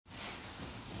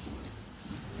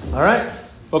All right,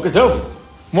 Boker Tov.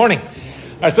 Morning. All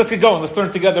right, so let's get going. Let's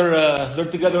learn together a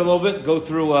little bit. Go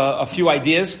through a few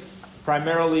ideas.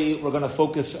 Primarily, we're going to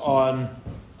focus on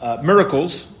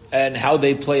miracles and how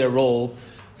they play a role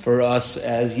for us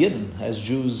as Yidden, as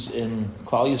Jews in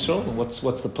Klal Yisrael. And what's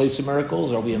the place of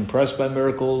miracles? Are we impressed by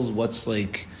miracles? What's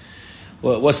the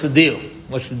deal?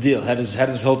 What's the deal? How does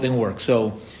this whole thing work?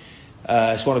 So,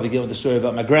 I just want to begin with the story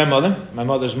about my grandmother, my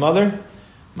mother's mother,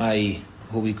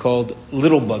 who we called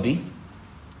Little Bubby.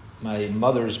 My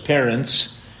mother's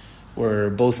parents were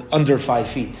both under 5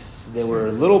 feet. So they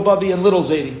were Little Bubby and Little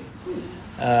Zadie.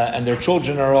 And their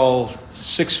children are all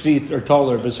 6 feet or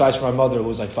taller, besides my mother, who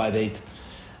was like 5'8".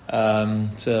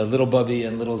 So Little Bubby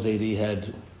and Little Zadie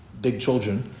had big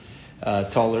children,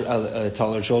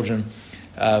 taller children.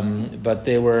 But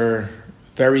they were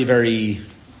very, very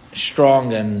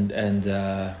strong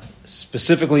and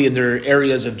specifically in their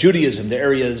areas of Judaism, the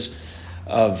areas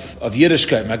of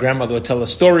Yiddishkeit. My grandmother would tell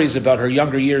us stories about her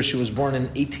younger years. She was born in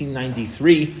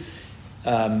 1893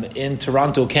 in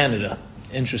Toronto, Canada.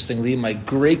 Interestingly, my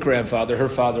great-grandfather, her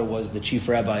father was the chief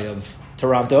rabbi of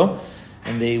Toronto,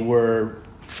 and they were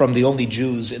from the only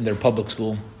Jews in their public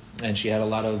school. And she had a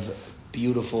lot of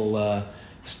beautiful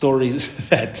stories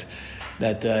that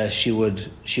she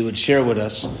would share with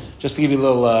us. Just to give you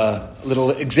a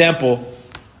little example,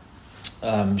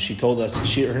 she told us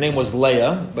her name was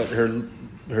Leah, but her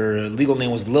legal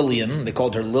name was Lillian. They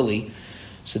called her Lily.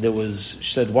 So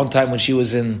she said one time when she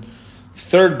was in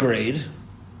third grade,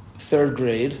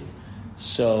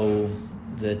 so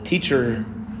the teacher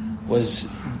was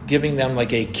giving them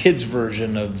like a kid's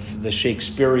version of the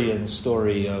Shakespearean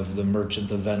story of the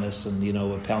Merchant of Venice and,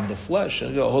 a pound of flesh.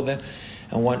 And hold on.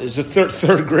 And one is the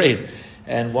third grade.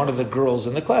 And one of the girls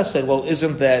in the class said, well,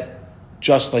 isn't that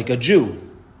just like a Jew?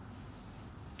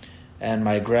 And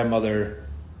my grandmother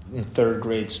in third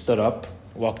grade stood up,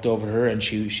 walked over to her, and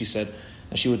she said,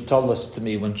 and she would tell us to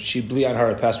me when Blian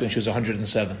Hara passed away when she was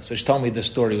 107. So she told me this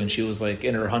story when she was like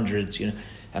in her hundreds,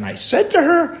 And I said to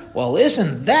her, well,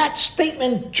 isn't that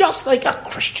statement just like a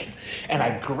Christian? And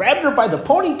I grabbed her by the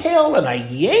ponytail and I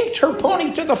yanked her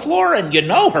pony to the floor, and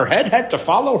her head had to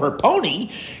follow her pony,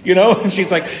 And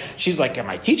she's like, am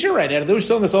I teacher? Right? And they were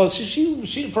telling this all.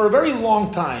 She for a very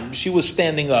long time she was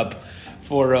standing up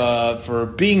for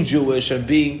being Jewish and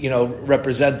being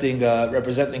representing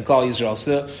Klal Yisrael.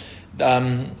 So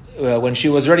when she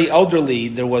was already elderly,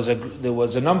 there was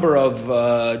a number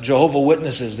of Jehovah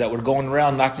Witnesses that were going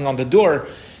around knocking on the door,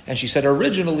 and she said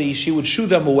originally she would shoo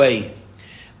them away,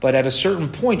 but at a certain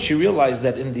point she realized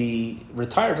that in the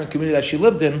retirement community that she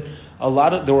lived in,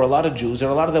 there were a lot of Jews,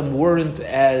 and a lot of them weren't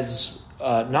as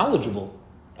knowledgeable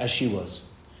as she was.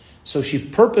 So she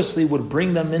purposely would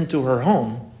bring them into her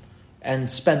home and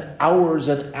spend hours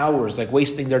and hours, like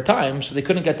wasting their time, so they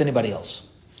couldn't get to anybody else.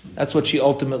 That's what she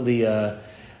ultimately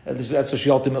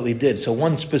did. So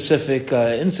one specific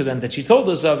incident that she told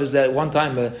us of is that one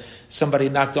time somebody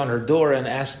knocked on her door and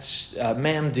asked,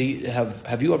 "Ma'am,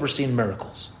 have you ever seen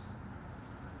miracles?"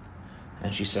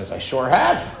 And she says, "I sure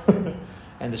have."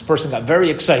 And this person got very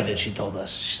excited. She told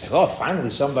us, she's like, "Oh, finally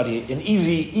somebody an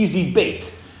easy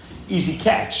bait." Easy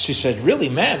catch. She said, "Really,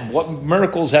 ma'am, what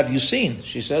miracles have you seen?"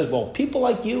 She says, "Well, people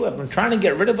like you have been trying to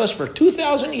get rid of us for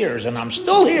 2,000 years, and I'm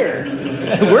still here.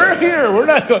 We're here. We're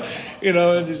not going,"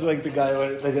 and just like the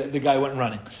guy went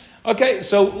running. Okay,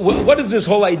 so what is this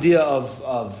whole idea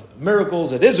of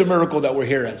miracles? It is a miracle that we're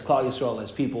here as Klal Yisrael,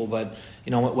 as people, but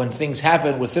when things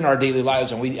happen within our daily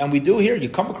lives, and we do here, you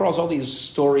come across all these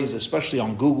stories, especially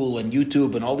on Google and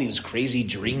YouTube, and all these crazy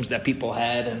dreams that people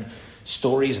had, and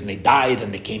stories, and they died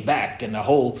and they came back, and a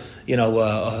whole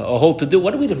to do.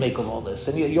 What are we to make of all this?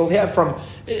 And you'll have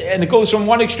and it goes from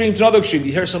one extreme to another extreme.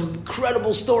 You hear some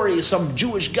incredible story, some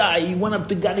Jewish guy, he went up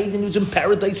to Gan Eden, he was in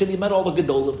paradise, and he met all the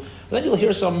Gedolim. And then you'll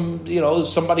hear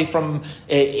somebody from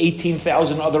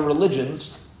 18,000 other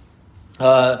religions,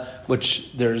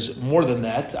 which there's more than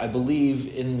that. I believe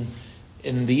in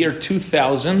the year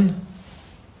 2000,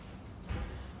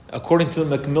 according to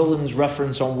the Macmillan's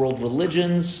Reference on World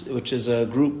Religions, which is a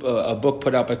book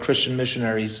put out by Christian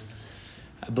missionaries,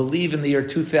 I believe in the year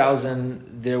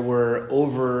 2000 there were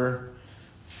over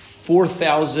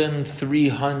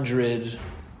 4,300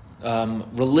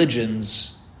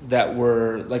 religions that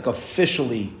were like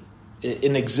officially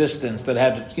in existence that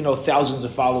had thousands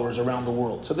of followers around the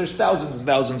world. So there's thousands and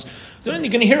thousands. Then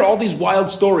you're going to hear all these wild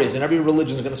stories, and every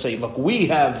religion is going to say, "Look, we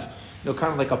have."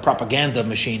 Kind of like a propaganda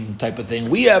machine type of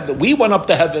thing. We went up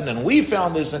to heaven and we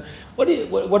found this. And what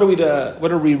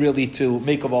are we really to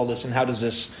make of all this, and how does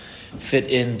this fit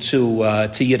into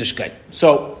to Yiddishkeit?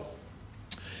 So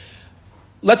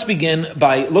let's begin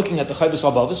by looking at the Chovos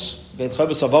HaLevavos. The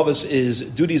Chovos HaLevavos is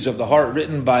Duties of the Heart,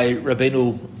 written by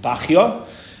Rabbeinu Bachya.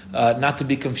 Not to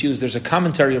be confused, there's a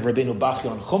commentary of Rabbeinu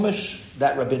Bachya on Chumash.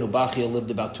 That Rabbeinu Bachya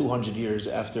lived about 200 years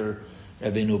after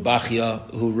Rabbeinu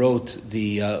Bachya, who wrote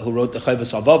the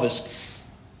Chovos HaLevavos.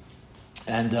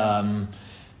 And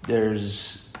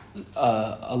there's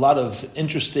a lot of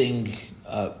interesting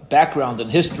background and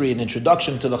history and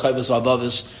introduction to the Chovos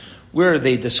HaLevavos, where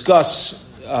they discuss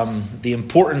the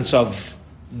importance of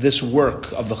this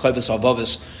work of the Chovos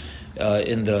HaLevavos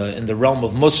in the realm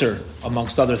of Musar,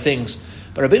 amongst other things.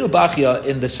 But Rabbeinu Bachya,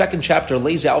 in the second chapter,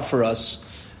 lays out for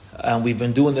us, and we've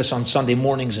been doing this on Sunday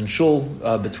mornings in Shul,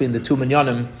 between the two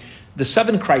minyanim, the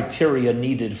 7 criteria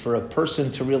needed for a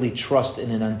person to really trust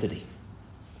in an entity.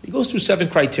 He goes through 7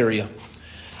 criteria.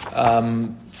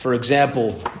 For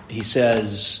example, he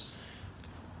says,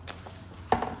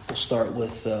 we'll start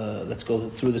with, let's go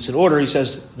through this in order. He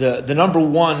says, the number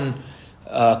 1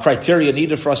 criteria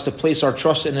needed for us to place our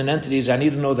trust in an entity is I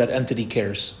need to know that entity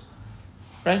cares.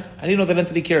 Right? I need to know that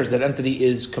entity cares, that entity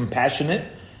is compassionate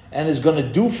and is going to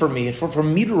do for me. And for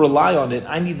me to rely on it,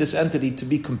 I need this entity to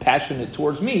be compassionate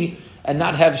towards me and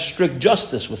not have strict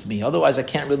justice with me. Otherwise, I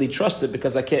can't really trust it,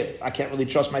 because I can't really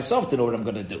trust myself to know what I'm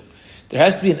going to do. There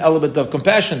has to be an element of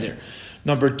compassion there.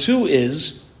 Number 2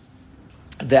 is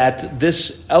that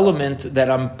this element that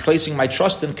I'm placing my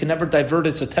trust in can never divert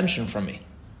its attention from me.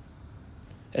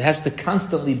 It has to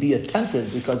constantly be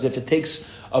attentive, because if it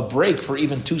takes a break for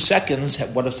even 2 seconds,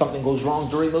 what if something goes wrong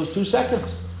during those 2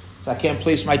 seconds? So I can't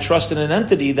place my trust in an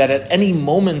entity that at any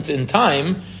moment in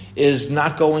time is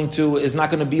not going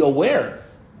to be aware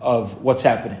of what's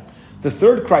happening. The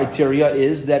 3rd criteria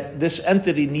is that this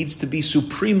entity needs to be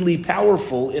supremely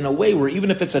powerful in a way where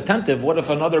even if it's attentive, what if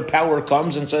another power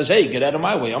comes and says, hey, get out of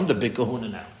my way, I'm the big kahuna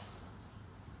now.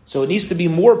 So it needs to be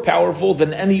more powerful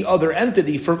than any other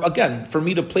entity for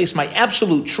me to place my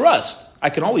absolute trust. I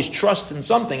can always trust in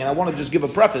something, and I want to just give a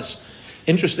preface.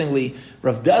 Interestingly,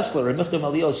 Rav Dessler, in Michtav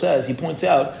Malio, says, he points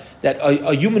out that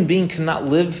a human being cannot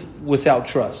live without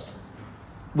trust.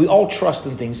 We all trust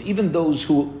in things, even those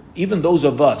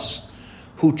of us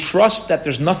who trust that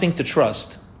there's nothing to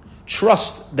trust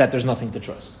that there's nothing to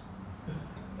trust.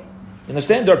 You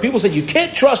understand? There are people who say, you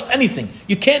can't trust anything.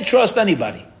 You can't trust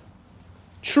anybody.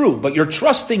 True, but you're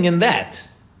trusting in that.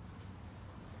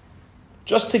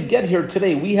 Just to get here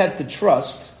today, we had to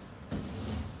trust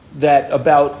that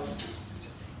about,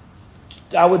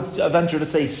 I would venture to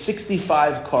say,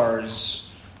 65 cars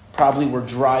probably were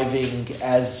driving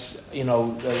as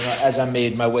I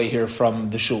made my way here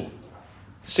from the shul.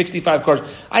 65 cars.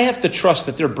 I have to trust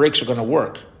that their brakes are going to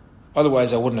work.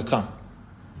 Otherwise, I wouldn't have come.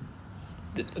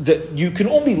 You can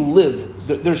only live,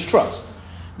 there's trust.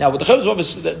 Now, with the Chovos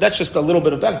HaLevavos, that's just a little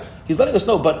bit of that. He's letting us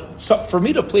know, but for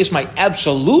me to place my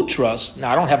absolute trust,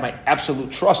 now I don't have my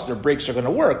absolute trust their brakes are going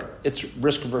to work. It's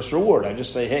risk versus reward. I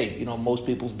just say, hey, most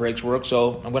people's brakes work,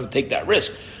 so I'm going to take that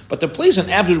risk. But to place an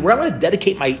absolute, where I'm going to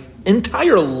dedicate my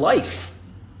entire life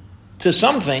to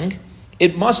something,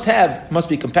 it must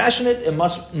be compassionate, it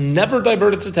must never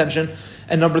divert its attention,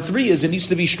 and number 3 is it needs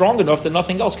to be strong enough that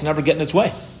nothing else can ever get in its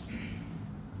way.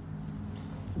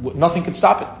 Nothing can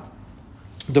stop it.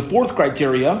 The 4th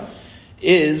criteria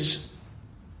is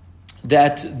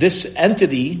that this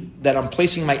entity that I'm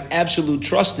placing my absolute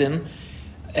trust in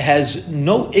has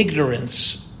no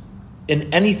ignorance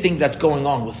in anything that's going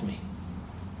on with me.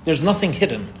 There's nothing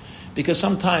hidden. Because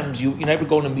sometimes you never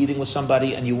go in a meeting with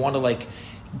somebody and you want to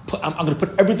I'm going to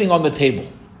put everything on the table.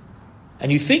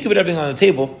 And you think of everything on the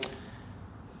table,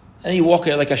 and you walk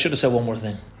out I should have said one more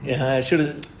thing. Yeah, I should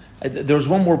have. There was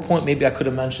one more point maybe I could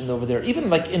have mentioned over there.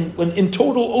 Even in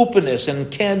total openness and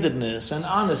candidness and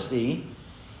honesty,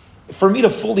 for me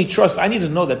to fully trust, I need to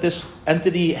know that this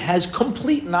entity has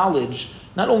complete knowledge,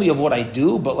 not only of what I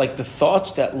do, but the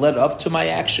thoughts that led up to my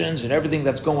actions and everything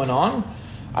that's going on.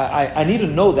 I need to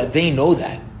know that they know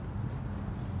that.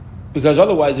 Because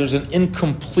otherwise there's an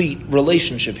incomplete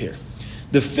relationship here.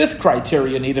 The 5th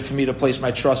criteria needed for me to place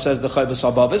my trust, says the Chovos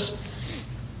HaLevavos,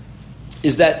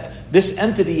 is that this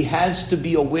entity has to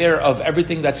be aware of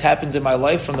everything that's happened in my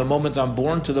life from the moment I'm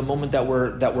born to the moment that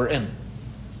we're in.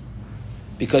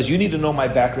 Because you need to know my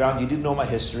background, you need to know my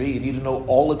history, you need to know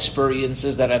all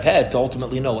experiences that I've had to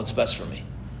ultimately know what's best for me.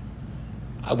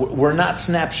 We're not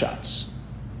snapshots.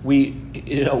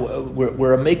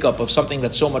 We're a makeup of something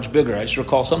that's so much bigger. I just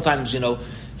recall sometimes,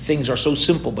 things are so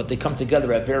simple, but they come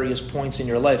together at various points in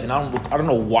your life. And I don't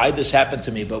know why this happened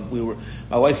to me, but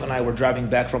my wife and I were driving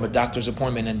back from a doctor's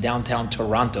appointment in downtown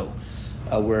Toronto,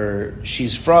 where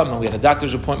she's from, and we had a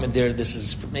doctor's appointment there. This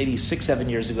is maybe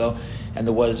 6-7 years ago, and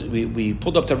we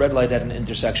pulled up to red light at an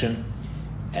intersection,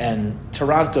 And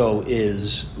Toronto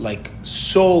is like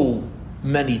so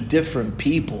many different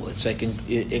people. It's like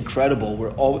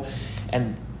incredible.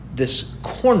 And this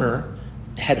corner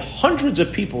had hundreds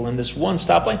of people in this one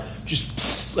stoplight,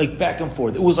 just like back and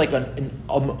forth. It was like an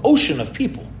ocean of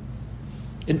people.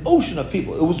 An ocean of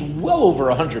people. It was well over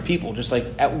 100 people, just like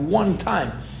at one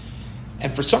time.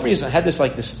 And for some reason, I had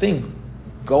this thing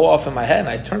go off in my head, and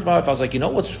I turned to my wife. I was like, you know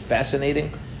what's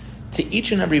fascinating? To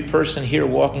each and every person here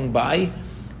walking by,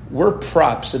 we're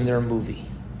props in their movie.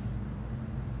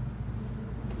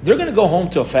 They're going to go home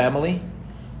to a family.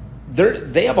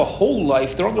 They have a whole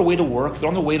life. They're on their way to work. They're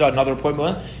on their way to another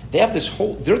appointment. They have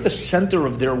they're the center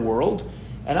of their world.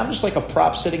 And I'm just like a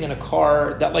prop sitting in a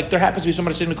car that, like, there happens to be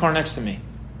somebody sitting in the car next to me.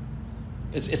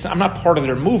 I'm not part of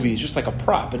their movie. It's just like a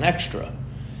prop, an extra.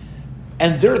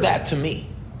 And they're that to me.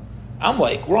 I'm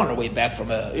like, we're on our way back from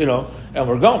and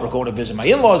we're going to visit my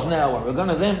in-laws now, and we're going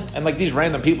to them. And like these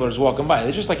random people are just walking by.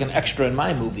 They're just like an extra in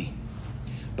my movie.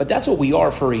 But that's what we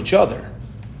are for each other.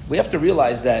 We have to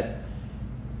realize that,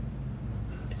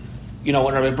 when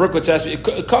Rabbi Berkowitz asked me,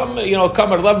 come at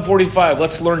 11:45,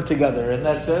 let's learn together. And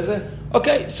that's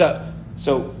okay.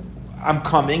 So I'm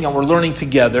coming, and we're learning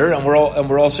together, and we're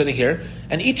all sitting here.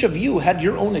 And each of you had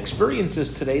your own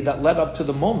experiences today that led up to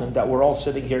the moment that we're all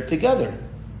sitting here together,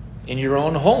 in your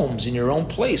own homes, in your own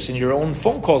place, in your own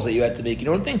phone calls that you had to make,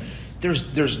 your own thing.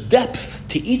 There's depth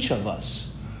to each of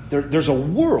us. There's a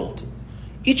world.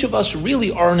 Each of us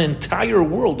really are an entire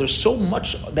world. There's so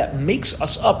much that makes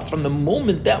us up from the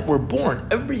moment that we're born.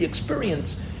 Every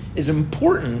experience is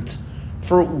important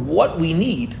for what we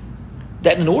need.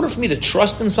 That in order for me to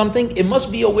trust in something, it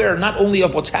must be aware not only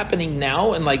of what's happening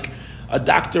now and like a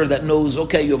doctor that knows,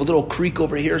 okay, you have a little creak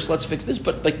over here, so let's fix this.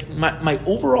 But like my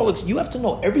overall, you have to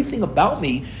know everything about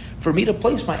me for me to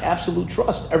place my absolute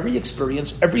trust. Every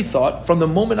experience, every thought, from the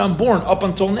moment I'm born up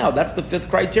until now. That's the fifth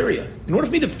criteria. In order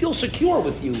for me to feel secure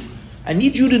with you, I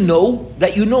need you to know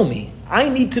that you know me. I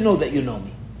need to know that you know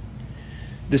me.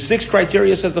 The sixth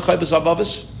criteria, says the Chaybas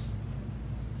Avavis,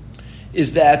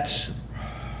 is that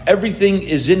everything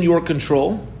is in your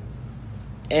control,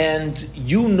 and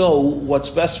you know what's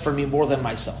best for me more than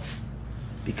myself.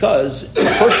 Because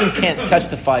a person can't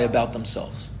testify about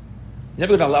themselves. You're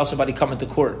never going to allow somebody to come into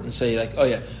court and say, like, oh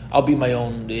yeah, I'll be my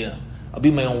own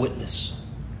witness.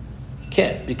 You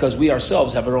can't, because we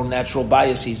ourselves have our own natural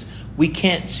biases. We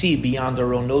can't see beyond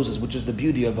our own noses, which is the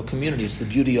beauty of a community. It's the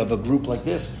beauty of a group like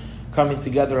this, coming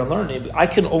together and learning. I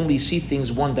can only see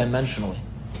things one-dimensionally.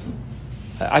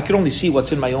 I can only see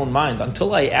what's in my own mind.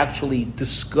 Until I actually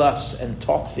discuss and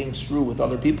talk things through with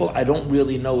other people, I don't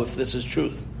really know if this is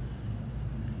truth.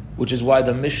 Which is why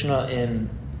the Mishnah in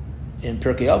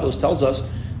Pirkei Avos tells us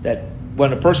that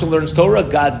when a person learns Torah,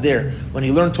 God's there. When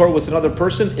you learn Torah with another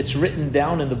person, it's written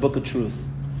down in the book of truth.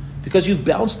 Because you've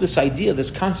bounced this idea,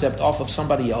 this concept off of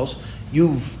somebody else.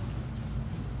 You've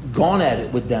gone at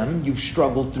it with them, you've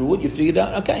struggled through it, you figured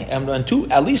out, okay, and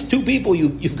at least two people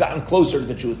you've gotten closer to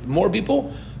the truth. More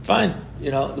people, fine.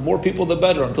 The more people the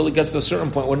better, until it gets to a certain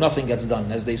point where nothing gets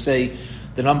done. As they say,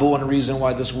 the number one reason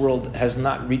why this world has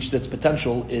not reached its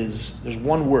potential is, there's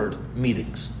one word,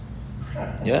 meetings.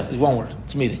 Yeah, there's one word,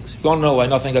 it's meetings. If you want to know why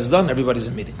nothing gets done, everybody's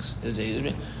in meetings.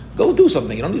 Go do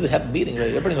something. You don't need to have a meeting, right?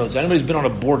 Everybody knows. Anybody's been on a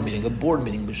board meeting,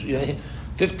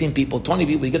 15 people, 20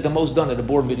 people, you get the most done at a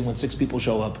board meeting when 6 people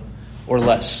show up or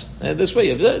less. This way,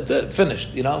 you've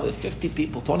finished. 50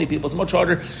 people, 20 people, it's much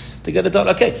harder to get it done.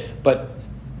 Okay, but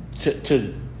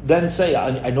to then say,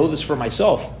 I know this for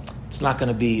myself, it's not going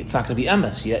to be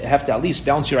emes. You have to at least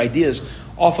bounce your ideas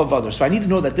off of others. So I need to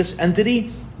know that this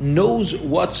entity knows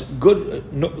what's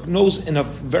good, knows in a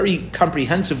very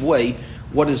comprehensive way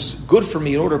what is good for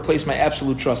me in order to place my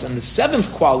absolute trust. And the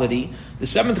seventh quality, the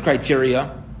seventh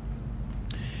criteria,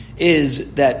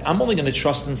 is that I'm only going to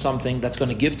trust in something that's going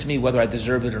to give to me whether I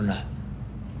deserve it or not.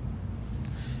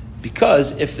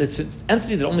 Because if it's an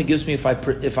entity that only gives me if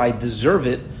I deserve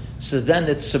it, so then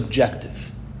it's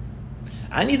subjective.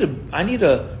 I need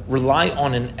to rely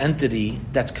on an entity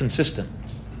that's consistent.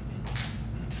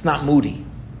 It's not moody.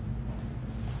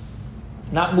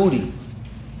 Not moody.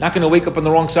 Not going to wake up on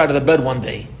the wrong side of the bed one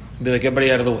day and be like,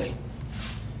 everybody out of the way.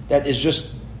 That is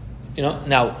just,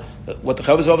 now, what the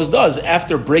Chavis Avos does,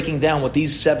 after breaking down what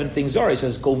these 7 things are, he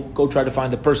says, go try to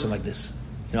find a person like this.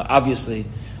 Obviously,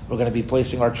 we're going to be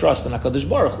placing our trust in HaKadosh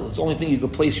Baruch Hu. It's the only thing you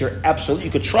could place your absolute,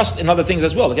 you could trust in other things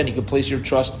as well. Again, you could place your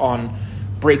trust on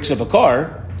brakes of a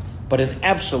car, but an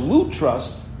absolute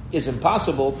trust is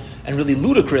impossible and really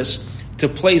ludicrous to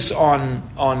place on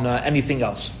anything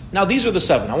else. Now, these are the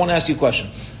 7. I want to ask you a question.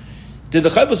 Did the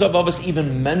Chaybas Avos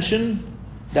even mention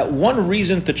that one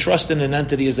reason to trust in an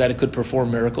entity is that it could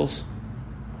perform miracles?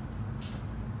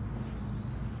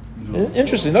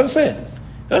 Interesting. Doesn't say it.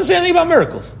 Doesn't say anything about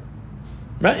miracles.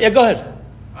 Right? Yeah, go ahead.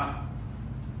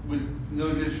 With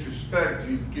no disrespect,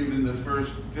 you've given the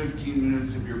first 15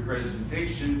 minutes of your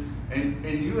presentation, and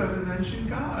you haven't mentioned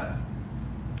God.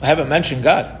 I haven't mentioned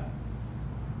God.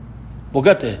 We'll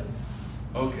get there.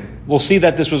 Okay. We'll see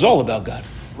that this was all about God.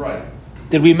 Right.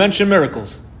 Did we mention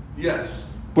miracles? Yes.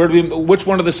 Which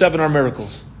one of the 7 are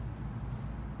miracles?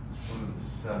 It's one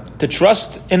of the 7. To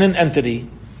trust in an entity,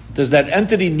 does that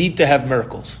entity need to have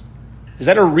miracles? Is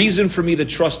that a reason for me to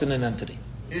trust in an entity?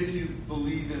 If you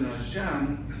believe in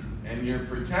Hashem and your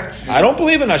protection... I don't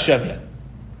believe in Hashem yet.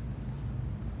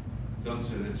 Don't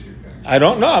say that's your guy. I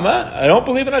don't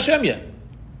believe in Hashem yet.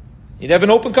 You'd have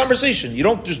an open conversation. You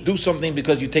don't just do something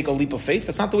because you take a leap of faith.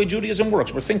 That's not the way Judaism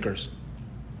works. We're thinkers.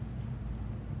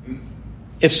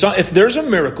 If there's a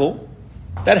miracle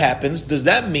that happens, does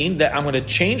that mean that I'm going to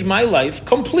change my life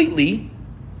completely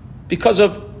because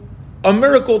of a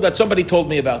miracle that somebody told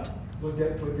me about? Would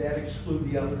that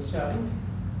exclude the other 7?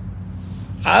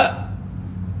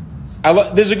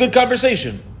 There's a good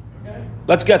conversation. Okay.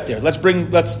 Let's get there. Let's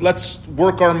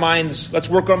work our minds. Let's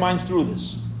work our minds through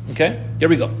this. Okay, here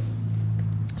we go.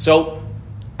 So,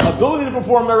 ability to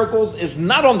perform miracles is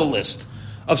not on the list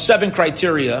of 7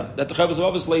 criteria that the Chovos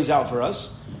HaLevavos lays out for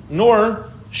us, nor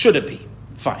should it be.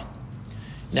 Fine.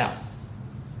 Now,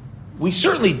 we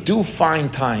certainly do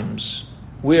find times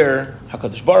where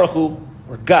HaKadosh Baruch Hu,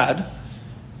 or God,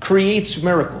 creates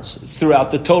miracles. It's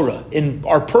throughout the Torah. In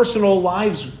our personal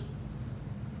lives,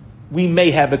 we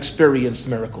may have experienced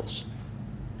miracles.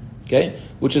 Okay?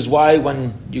 Which is why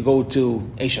when you go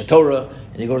to Eish Torah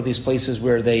and you go to these places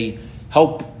where they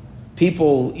help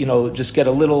people, just get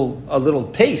a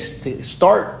little taste, to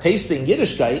start tasting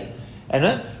Yiddishkeit,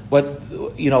 and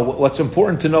what's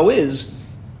important to know is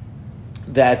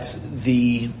that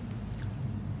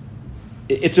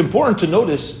it's important to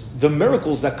notice the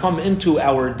miracles that come into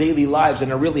our daily lives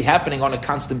and are really happening on a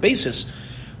constant basis.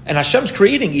 And Hashem's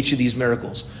creating each of these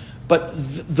miracles. But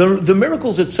the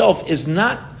miracles itself is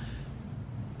not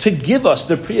to give us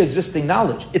the pre-existing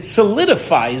knowledge. It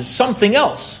solidifies something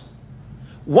else.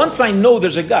 Once I know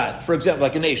there's a God, for example,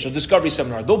 like an Eish, a Discovery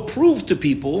Seminar, they'll prove to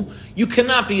people you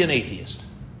cannot be an atheist.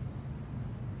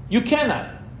 You cannot.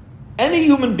 Any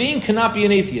human being cannot be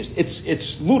an atheist.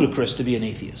 It's ludicrous to be an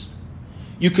atheist.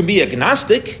 You can be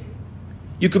agnostic.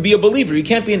 You could be a believer. You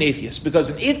can't be an atheist. Because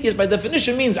an atheist, by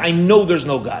definition, means I know there's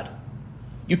no God.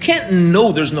 You can't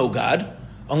know there's no God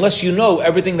unless you know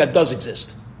everything that does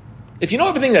exist. If you know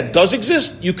everything that does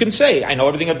exist, you can say, I know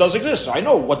everything that does exist, so I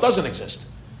know what doesn't exist.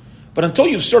 But until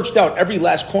you've searched out every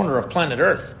last corner of planet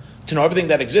Earth to know everything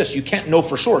that exists, you can't know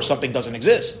for sure something doesn't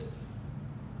exist.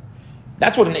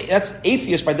 That's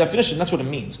atheist by definition, that's what it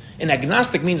means. An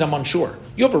agnostic means I'm unsure.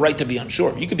 You have a right to be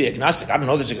unsure. You could be agnostic. I don't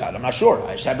know there's a God. I'm not sure.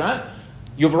 I just have not.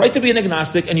 You have a right to be an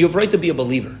agnostic and you have a right to be a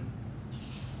believer.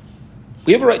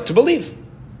 We have a right to believe.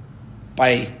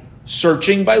 By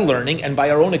searching, by learning, and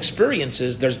by our own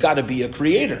experiences, there's got to be a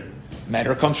creator.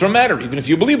 Matter comes from matter. Even if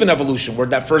you believe in evolution, where'd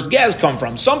that first gas come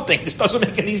from? Something. This doesn't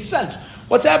make any sense.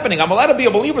 What's happening? I'm allowed to be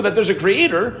a believer that there's a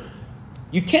creator.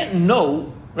 You can't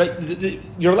know, right?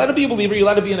 You're allowed to be a believer, you're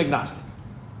allowed to be an agnostic.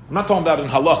 I'm not talking about in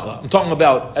halacha. I'm talking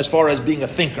about as far as being a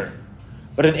thinker.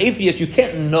 But an atheist, you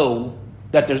can't know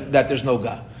that there's no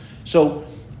God. So,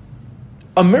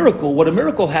 a miracle, what a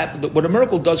miracle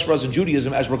does for us in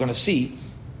Judaism, as we're going to see,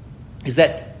 is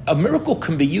that a miracle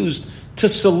can be used to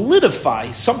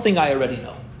solidify something I already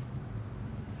know.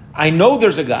 I know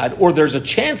there's a God, or there's a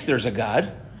chance there's a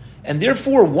God, and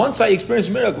therefore, once I experience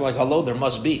a miracle, like, hello, there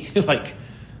must be.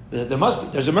 There must be.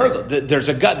 There's a miracle. There's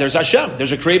a God. There's Hashem.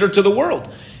 There's a creator to the world.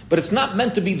 But it's not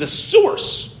meant to be the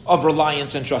source of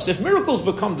reliance and trust. If miracles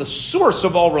become the source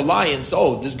of all reliance,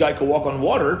 this guy could walk on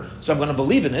water, so I'm going to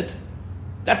believe in it.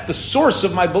 That's the source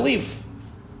of my belief.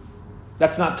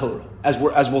 That's not Torah, as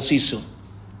we'll see soon.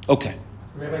 Okay.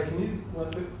 Rabbi, can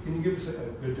you give us a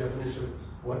good definition of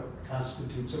what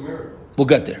constitutes a miracle? We'll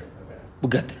get there. Okay. We'll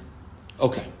get there.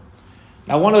 Okay.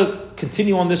 Now I want to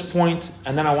continue on this point,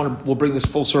 and then we'll bring this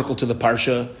full circle to the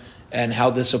Parsha and how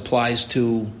this applies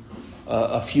to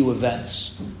a few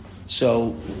events.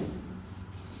 So,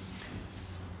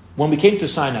 when we came to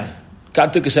Sinai,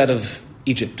 God took us out of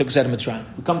Egypt, took us out of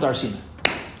Mitzrayim. We come to Har Sinai.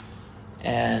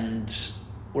 And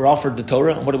we're offered the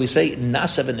Torah, and what do we say?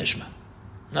 Nasa v'nishma.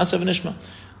 Nasa v'nishma.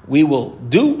 We will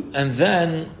do, and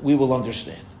then we will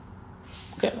understand.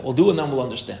 Okay? We'll do, and then we'll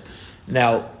understand.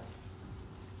 Now,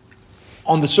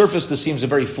 on the surface, this seems a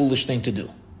very foolish thing to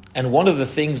do. And one of the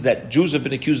things that Jews have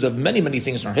been accused of, many, many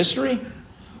things in our history,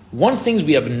 one thing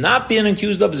we have not been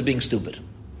accused of is being stupid.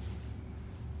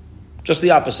 Just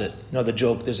the opposite. You know the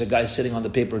joke, there's a guy sitting on the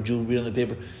paper, a Jew reading the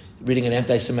paper, reading an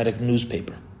anti-Semitic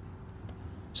newspaper.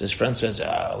 So his friend says,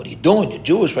 what are you doing? You're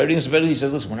Jewish. Why are you reading this? He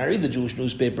says, listen, when I read the Jewish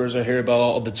newspapers, I hear about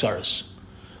all the tsaras.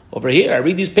 Over here, I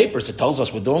read these papers. It tells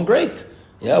us we're doing great.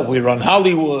 Yeah, we run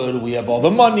Hollywood. We have all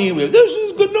the money. This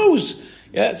is good news.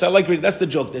 Yeah, so I like reading. That's the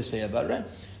joke they say about it, right?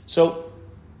 So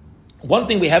one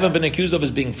thing we haven't been accused of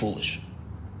is being foolish.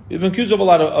 We've been accused of a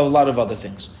lot of other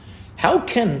things. How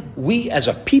can we as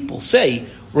a people say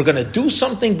we're going to do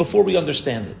something before we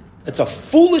understand it? It's a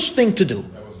foolish thing to do.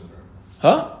 That wasn't true.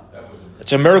 Huh?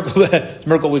 It's a miracle. It's a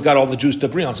miracle we got all the Jews to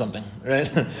agree on something,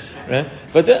 right? Right?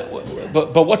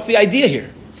 But what's the idea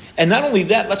here? And not only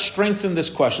that, let's strengthen this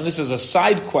question. This is a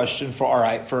side question for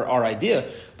our idea.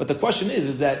 But the question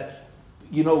is that,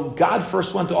 God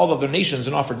first went to all other nations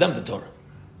and offered them the Torah.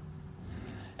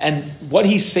 And what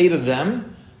he say to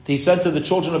them? He said to the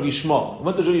children of Yishmael. He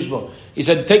went to Yishmael. He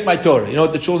said, take my Torah. You know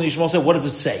what the children of Yishmael said? What does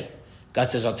it say?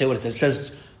 God says, I'll tell you what it says. It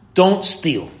says, don't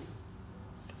steal.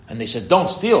 And they said, don't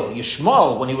steal.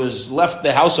 Yishmael, when he was left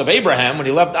the house of Abraham, when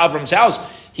he left Avram's house,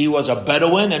 he was a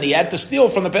Bedouin and he had to steal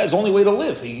from the past. It's the only way to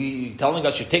live. He telling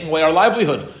us, you're taking away our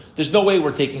livelihood. There's no way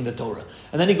we're taking the Torah.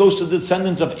 And then he goes to the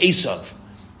descendants of Esav,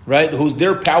 right? Whose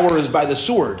their power is by the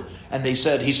sword. And he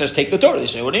says, take the Torah. They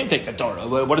say, what do you mean take the Torah?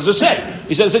 What does it say?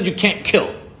 He said, you can't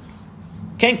kill.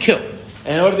 Can't kill.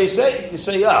 And what do they say? They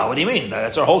say, what do you mean?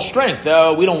 That's our whole strength.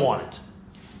 We don't want it.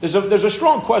 There's a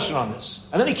strong question on this.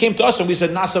 And then he came to us and we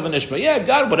said, Nasav and Ishma. Yeah,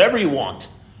 God, whatever you want.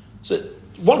 So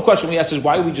one question we asked is,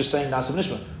 why are we just saying Nasav and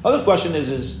Ishma? Other question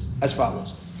is as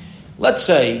follows. Let's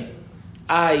say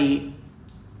I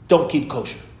don't keep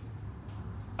kosher.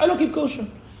 I don't keep kosher.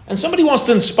 And somebody wants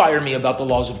to inspire me about the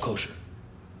laws of kosher.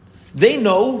 They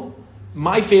know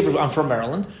my favorite, I'm from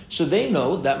Maryland, so they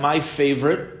know that my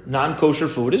favorite non-kosher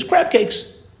food is crab cakes.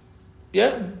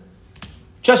 Yeah?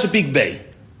 Chesapeake Bay.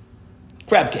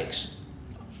 Crab cakes.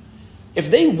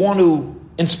 If they want to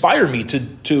inspire me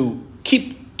to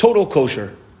keep total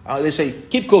kosher, they say,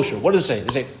 keep kosher. What does it say?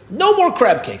 They say, no more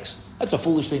crab cakes. That's a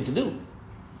foolish thing to do.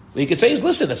 What you could say is,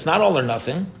 listen, it's not all or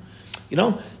nothing.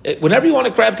 Whenever you want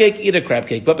a crab cake, eat a crab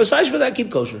cake. But besides for that, keep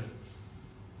kosher.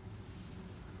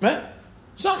 Right?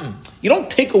 Something. You don't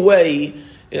take away.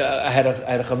 I had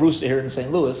a chavrusa here in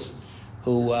St. Louis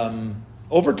who,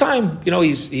 over time,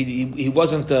 he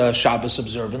wasn't Shabbos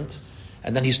observant.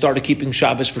 And then he started keeping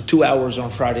Shabbos for 2 hours on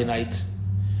Friday night.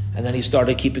 And then he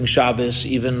started keeping Shabbos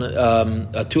even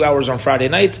 2 hours on Friday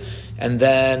night. And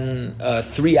then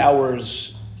 3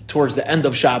 hours towards the end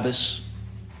of Shabbos.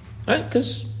 Right?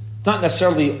 Because it's not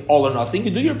necessarily all or nothing.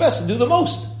 You do your best to do the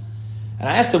most. And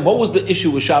I asked him, what was the issue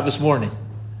with Shabbos morning?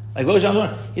 What was Shabbos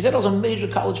morning? He said, I was a major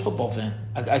college football fan.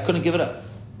 I couldn't give it up.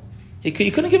 He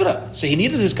couldn't give it up. So he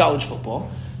needed his college football.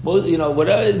 Most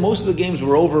of the games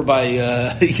were over by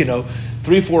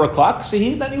 3-4 o'clock. So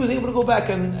then he was able to go back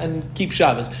and keep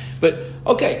Shabbos. But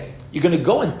okay, you're going to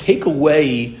go and take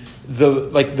away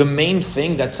the main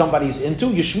thing that somebody's into.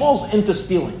 Yishmael's into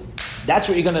stealing. That's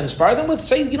what you're going to inspire them with.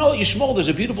 Say, Yishmael, there's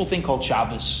a beautiful thing called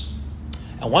Shabbos.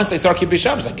 And once they start keeping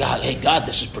Shabbos, like, God,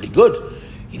 this is pretty good.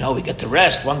 We get to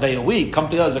rest one day a week, come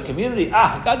together as a community.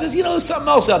 God says, there's something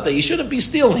else out there. You shouldn't be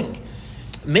stealing.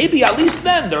 Maybe at least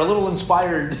then they're a little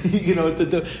inspired, to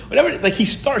do whatever. Like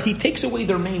he takes away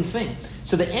their main thing.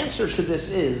 So the answer to this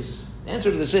is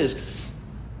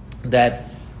that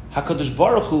HaKadosh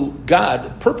Baruch Hu,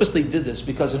 God, purposely did this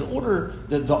because in order,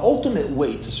 the ultimate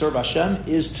way to serve Hashem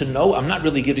is to know I'm not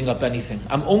really giving up anything.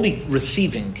 I'm only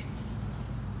receiving.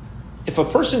 If a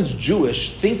person's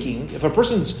Jewish thinking, if a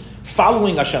person's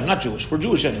following Hashem, not Jewish, we're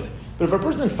Jewish anyway, but if a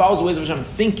person follows the ways of Hashem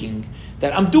thinking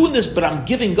that I'm doing this but I'm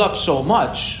giving up so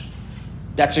much,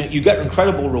 you get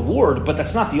incredible reward, but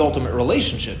that's not the ultimate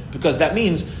relationship because that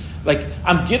means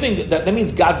I'm giving, that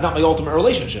means God's not my ultimate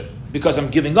relationship because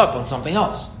I'm giving up on something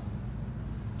else.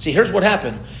 See, here's what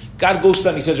happened. God goes to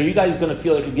them, he says, are you guys going to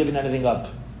feel like you're giving anything up?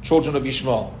 Children of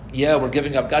Yishmael. Yeah, we're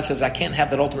giving up. God says, I can't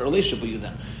have that ultimate relationship with you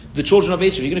then. The children of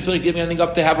Esav, are you going to feel like giving anything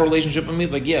up to have a relationship with me?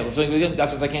 Like, yeah, we're feeling like God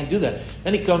says, I can't do that.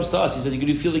 Then he comes to us. He said, do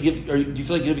you feel like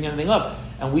giving anything up?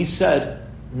 And we said,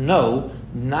 no,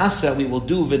 Nasa, we will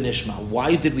do v'nishma.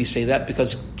 Why did we say that?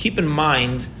 Because keep in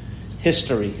mind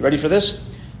history. You ready for this?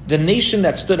 The nation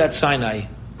that stood at Sinai,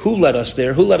 who led us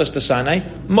there? Who led us to Sinai?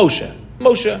 Moshe.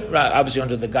 Moshe, obviously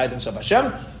under the guidance of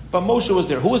Hashem, but Moshe was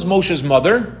there. Who was Moshe's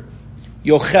mother?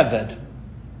 Yocheved.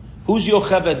 Who's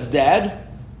Yocheved's dad?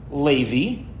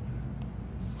 Levi.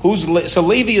 So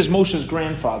Levi is Moshe's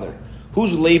grandfather.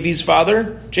 Who's Levi's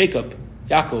father? Jacob.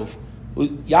 Yaakov.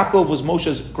 Yaakov was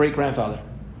Moshe's great-grandfather.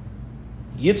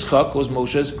 Yitzchak was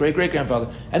Moshe's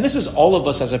great-great-grandfather. And this is all of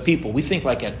us as a people. We think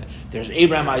like there's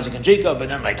Abraham, Isaac, and Jacob,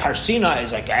 and then like Har Sinai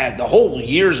is like the whole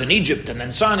years in Egypt, and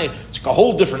then Sinai, it's like a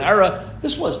whole different era.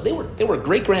 They were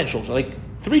great-grandchildren, like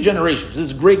 3 generations.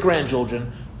 This is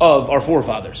great-grandchildren of our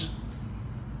forefathers.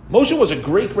 Moshe was a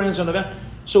great-grandson of Abraham.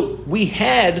 So we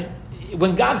had,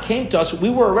 when God came to us, we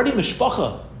were already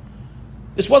mishpacha.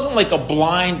 This wasn't like a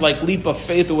blind leap of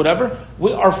faith or whatever.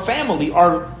 Our family,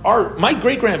 my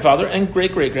great-grandfather and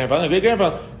great-great-grandfather and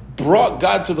great-grandfather brought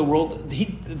God to the world.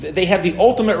 They had the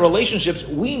ultimate relationships.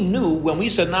 We knew when we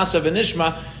said Nasa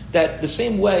v'nishma that the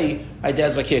same way my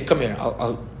dad's like, here, come here.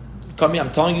 I'll come here.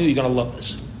 I'm telling you, you're going to love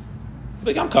this. I'm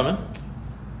like, I'm coming.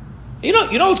 You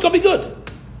know it's going to be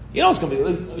good. You know it's going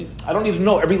to be. I don't even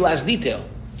know every last detail.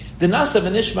 The Nasa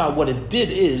v'nishma, what it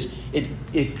did is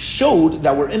it showed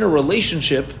that we're in a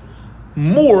relationship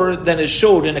more than it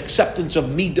showed an acceptance of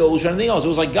midos or anything else. It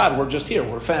was like, God, we're just here.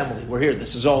 We're family. We're here.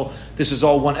 This is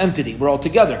all one entity. We're all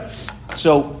together.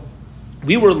 So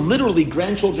we were literally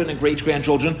grandchildren and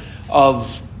great-grandchildren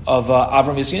of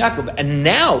Avram, Yitzchak, and Yaakov. And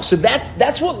now, so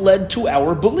that's what led to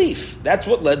our belief. That's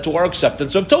what led to our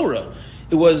acceptance of Torah.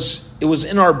 It was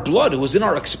in our blood. It was in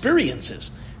our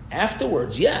experiences.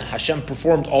 Afterwards, Hashem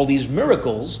performed all these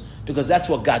miracles because that's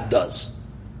what God does.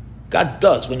 God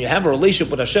does. When you have a relationship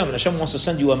with Hashem, and Hashem wants to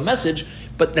send you a message,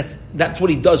 but that's what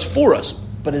He does for us.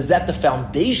 But is that the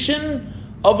foundation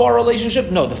of our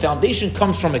relationship? No, the foundation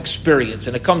comes from experience,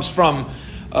 and it comes from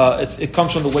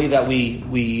the way that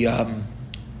we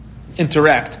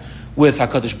interact with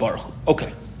HaKadosh Baruch Hu.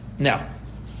 Okay, now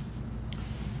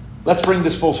let's bring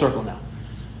this full circle now.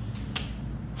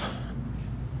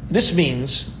 This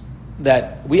means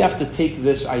that we have to take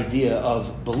this idea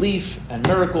of belief and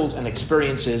miracles and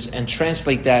experiences and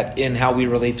translate that in how we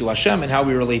relate to Hashem and how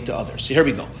we relate to others. So here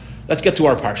we go. Let's get to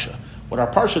our parsha. What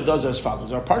our parsha does as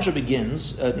follows. Our parsha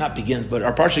but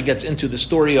our parsha gets into the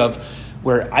story of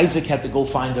where Isaac had to go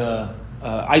find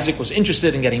Isaac was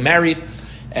interested in getting married,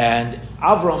 and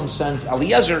Avram sends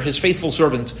Eliezer, his faithful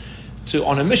servant,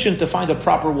 on a mission to find a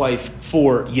proper wife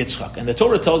for Yitzchak. And the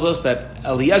Torah tells us that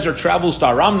Eliezer travels to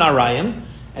Aram Naharaim,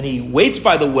 and he waits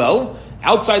by the well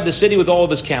outside the city with all of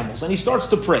his camels. And he starts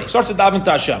to pray, starts to daven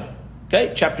to Hashem.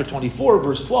 Okay, chapter 24,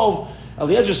 verse 12,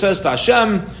 Eliezer says to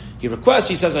Hashem, he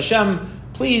says, Hashem,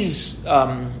 please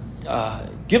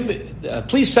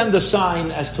please send a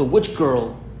sign as to which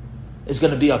girl is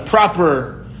going to be a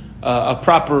proper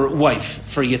wife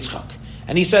for Yitzchak.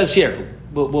 And he says here,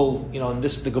 and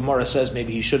this the Gemara says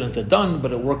maybe he shouldn't have done,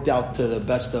 but it worked out to the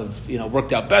best of,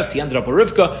 worked out best. He ended up with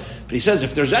Rivka. But he says,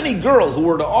 if there's any girl who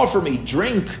were to offer me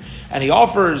drink, and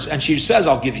she says,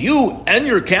 I'll give you and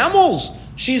your camels,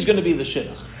 she's going to be the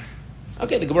shidduch.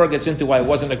 Okay, the Gemara gets into why it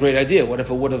wasn't a great idea. What if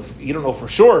it would have, you don't know for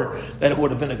sure that it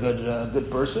would have been a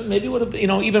good person. Maybe it would have,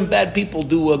 even bad people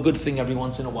do a good thing every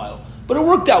once in a while. But it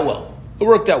worked out well.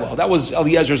 That was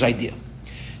Eliezer's idea.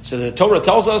 So the Torah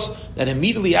tells us that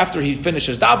immediately after he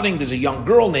finishes davening, there's a young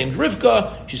girl named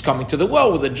Rivka. She's coming to the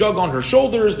well with a jug on her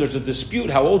shoulders. There's a dispute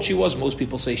how old she was. Most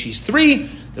people say she's 3.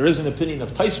 There is an opinion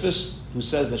of Taisvis who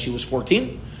says that she was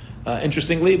 14,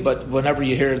 interestingly. But whenever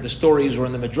you hear the stories or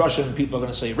in the Midrashim, people are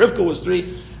going to say Rivka was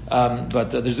 3.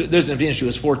 But there's an opinion she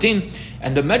was 14.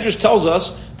 And the Medrash tells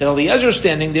us that Eliezer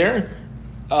standing there.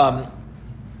 Now,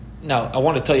 I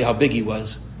want to tell you how big he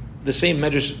was. The same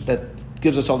Medrash that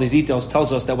gives us all these details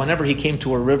tells us that whenever he came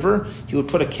to a river, he would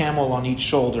put a camel on each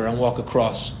shoulder and walk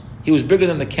across. He was bigger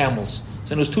than the camels.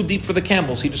 So it was too deep for the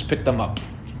camels. He just picked them up.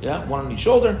 Yeah, one on each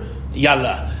shoulder.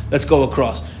 Yalla, let's go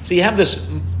across. So you have this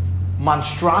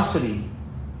monstrosity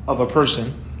of a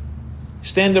person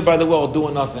standing there by the well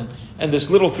doing nothing. And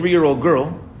this little 3-year-old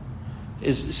girl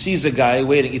sees a guy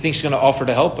waiting. You think she's going to offer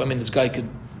to help? I mean, this guy could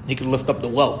lift up the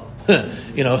well,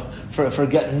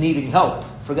 for needing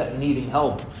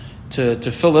help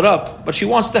to fill it up. But she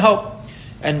wants to help.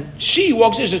 And she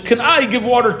walks in and says, can I give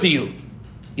water to you?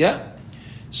 Yeah?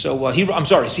 So he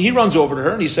runs over to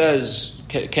her and he says,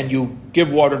 can you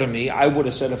give water to me? I would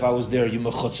have said if I was there, you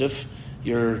mechutzif,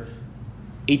 you're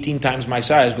 18 times my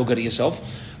size, go get it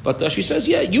yourself. But she says,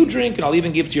 yeah, you drink and I'll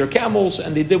even give to your camels.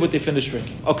 And they did what they finished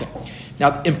drinking. Okay.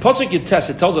 Now, in Pasuk Yates,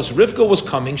 it tells us Rivka was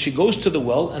coming. She goes to the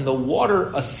well and the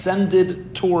water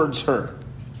ascended towards her.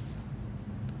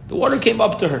 The water came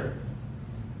up to her.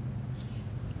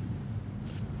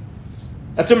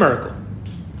 That's a miracle.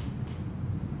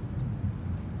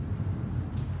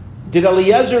 Did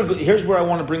Eliezer, here's where I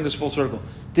want to bring this full circle.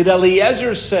 Did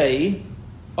Eliezer say,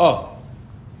 oh,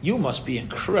 you must be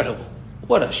incredible.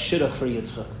 What a shidduch for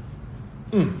Yitzchak.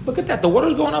 Look at that, the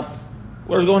water's going up.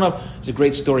 It's a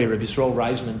great story Rabbi Yisrael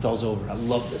Reisman tells over. I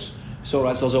love this. So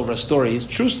Rav tells over a story. It's a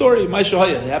true story. Ma'aseh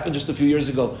Haya. It happened just a few years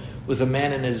ago with a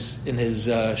man in his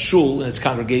shul, in his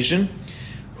congregation,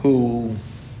 who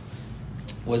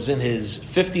was in his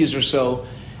 50s or so,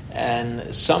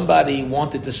 and somebody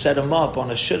wanted to set him up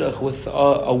on a shidduch with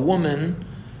a woman,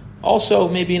 also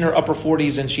maybe in her upper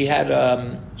 40s, and she had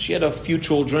a few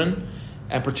children,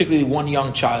 and particularly one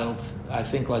young child, I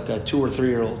think like a 2 or 3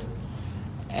 year old.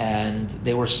 And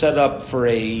they were set up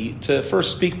to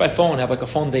first speak by phone, have like a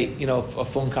phone date, a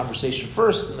phone conversation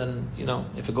first, and then,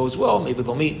 if it goes well, maybe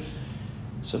they'll meet.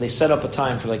 So they set up a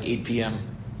time for like 8 p.m.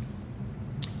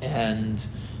 And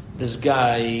this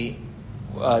guy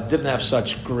didn't have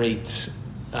such great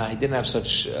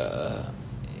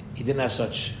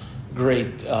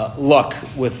luck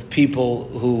with people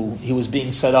who he was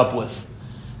being set up with.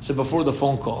 So before the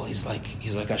phone call, he's like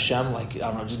Hashem, like, I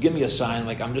don't know, just give me a sign.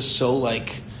 Like, I'm just so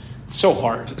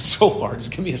hard. It's so hard.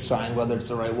 Just give me a sign whether it's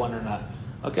the right one or not.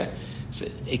 Okay. So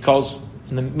he calls.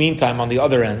 In the meantime, on the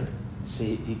other end,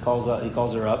 see, he calls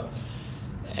her up,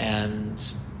 and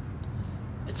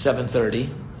at 7:30,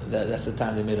 that's the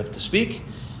time they made up to speak.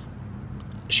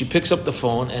 She picks up the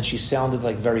phone and she sounded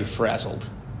like very frazzled.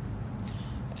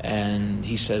 And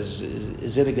he says,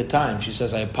 is it a good time? She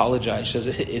says, I apologize. She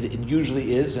says, it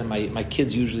usually is, and my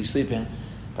kids usually sleep in,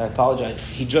 but I apologize.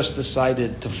 He just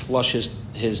decided to flush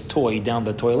his toy down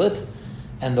the toilet,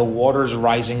 and the water's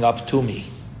rising up to me.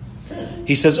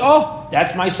 He says, oh,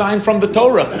 that's my sign from the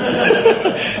Torah.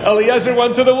 Eliezer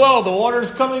went to the well. The water's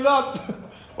coming up.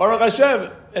 Baruch Hashem.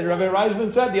 And Rabbi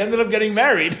Reisman said they ended up getting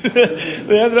married.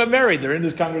 They ended up married. They're in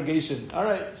this congregation. All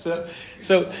right. So,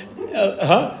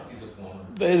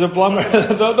 He's a plumber.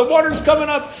 The water's coming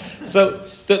up. So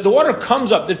the water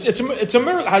comes up. It's a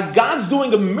miracle. God's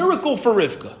doing a miracle for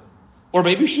Rivka. Or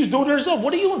maybe she's doing it herself.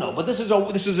 What do you know? But this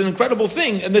is an incredible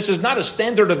thing. And this is not a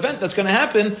standard event that's going to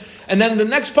happen. And then the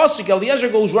next pasuk, Eliezer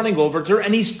goes running over to her,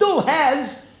 and he still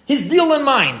has his deal in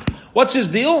mind. What's his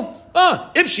deal?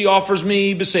 If she offers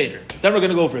me Beseder, then we're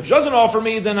going to go for it. If she doesn't offer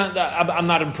me, then I'm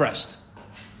not impressed.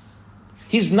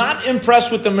 He's not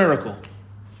impressed with the miracle.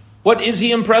 What is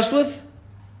he impressed with?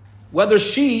 Whether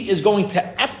she is going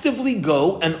to actively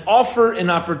go and offer an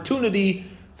opportunity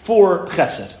for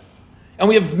chesed. And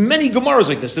we have many Gemaras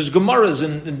like this. There's Gemaras,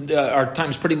 and our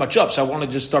time's pretty much up, so I want to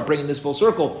just start bringing this full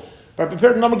circle. But I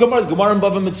prepared a number of Gemaras. Gemara in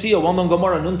Bava Metzia, well-known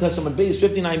Gemara, Nun Testament Beis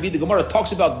 59b. The Gemara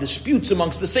talks about disputes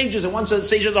amongst the sages, and one says,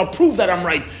 sages, I'll prove that I'm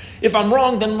right. If I'm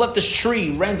wrong, then let this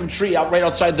random tree out right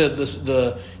outside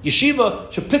the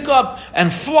yeshiva, should pick up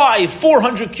and fly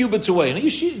 400 cubits away. And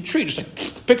the tree just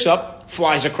like picks up,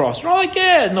 flies across. We're all like,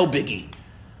 yeah, no biggie.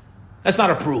 That's not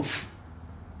a proof.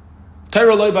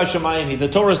 The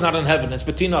Torah is not in heaven. It's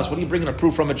between us. What are you bringing a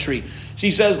proof from a tree? So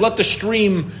he says, let the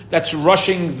stream that's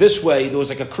rushing this way, there was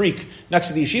like a creek next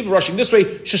to the yeshiva rushing this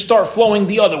way, should start flowing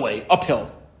the other way,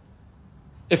 uphill.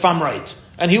 If I'm right.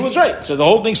 And he was right. So the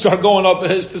whole thing started going up,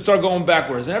 start going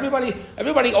backwards. And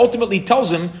everybody ultimately tells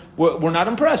him, we're not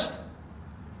impressed.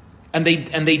 And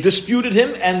they disputed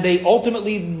him, and they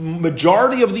ultimately,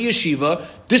 majority of the yeshiva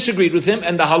disagreed with him,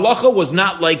 and the halacha was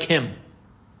not like him.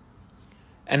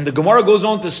 And the Gemara goes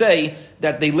on to say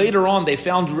that later on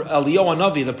found Eliyahu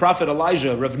Hanavi, the prophet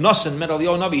Elijah. Rav Nassan met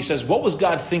Eliyahu Hanavi. He says, what was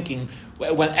God thinking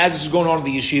as this is going on in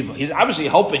the yeshiva? He's obviously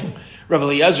helping Rabbi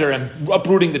Eliezer and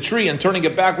uprooting the tree and turning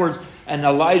it backwards. And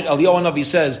Eliyahu Hanavi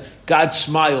says, God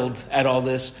smiled at all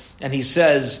this, and he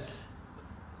says,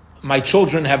 my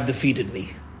children have defeated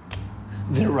me.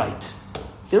 They're right.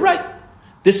 They're right.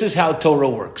 This is how Torah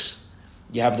works.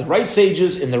 You have the right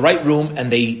sages in the right room, and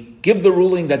they give the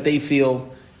ruling that they feel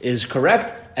is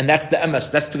correct, and that's the emes.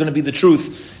 That's going to be the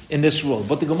truth in this world.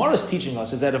 What the Gemara is teaching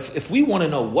us is that if we want to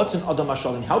know what's an Adam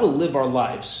HaShalim, how to live our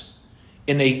lives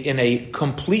in a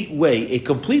complete way, a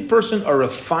complete person, a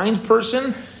refined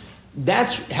person,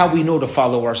 that's how we know to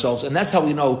follow ourselves, and that's how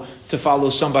we know to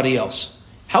follow somebody else.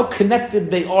 How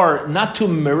connected they are, not to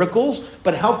miracles,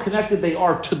 but how connected they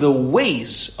are to the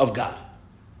ways of God.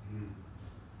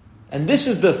 And this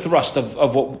is the thrust of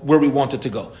where we want it to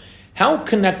go. How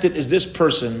connected is this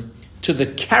person to the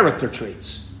character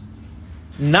traits?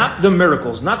 Not the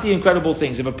miracles, not the incredible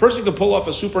things. If a person can pull off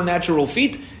a supernatural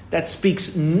feat, that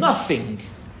speaks nothing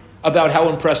about how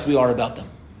impressed we are about them.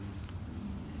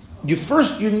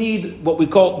 You need what we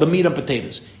call the meat and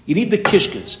potatoes. You need the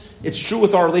kishkas. It's true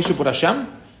with our relationship with Hashem,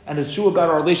 and it's true about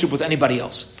our relationship with anybody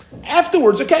else.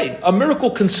 Afterwards, okay, a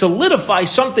miracle can solidify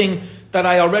something that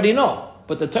I already know.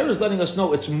 But the Torah is letting us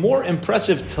know it's more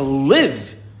impressive to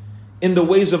live in the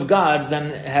ways of God than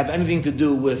have anything to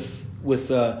do with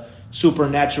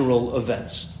supernatural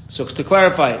events. So to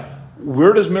clarify,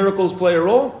 where does miracles play a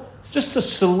role? Just to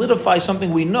solidify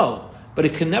something we know. but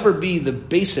it can never be the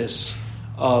basis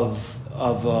of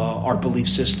our belief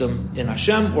system in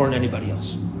Hashem or in anybody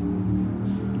else.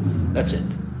 That's it.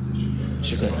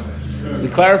 We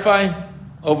clarify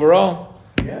overall.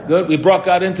 Yeah. Good. We brought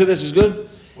God into this. Is good.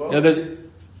 Well,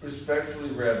 respectfully,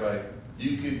 Rabbi,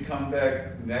 you could come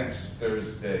back next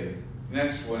Thursday,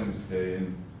 next Wednesday,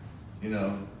 and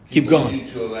keep going.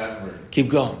 Continue to elaborate. Keep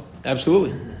going.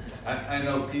 Absolutely. I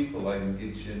know people. I can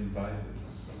get you invited.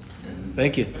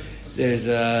 Thank you. There's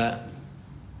they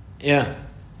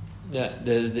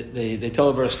tell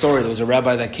over a story. There was a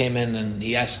rabbi that came in and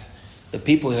he asked the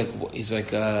people. He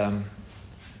said,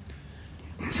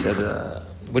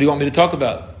 "What do you want me to talk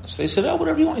about?" So they said, "Oh,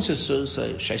 whatever you want." He says,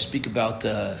 "Should I speak about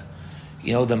the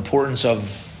importance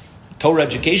of Torah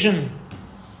education?"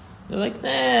 They're like,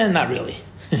 not really.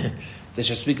 They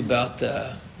should speak about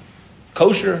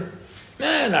kosher?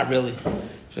 Not really.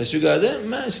 Should I speak about that?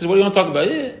 He says, "What do you want to talk about?"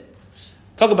 Yeah.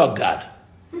 Talk about God.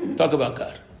 Talk about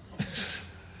God.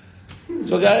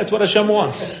 That's what Hashem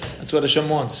wants. That's what Hashem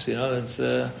wants. That's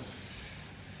what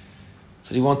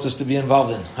He wants us to be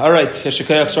involved in. All right.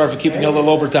 Sorry for keeping you a little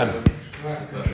overtime.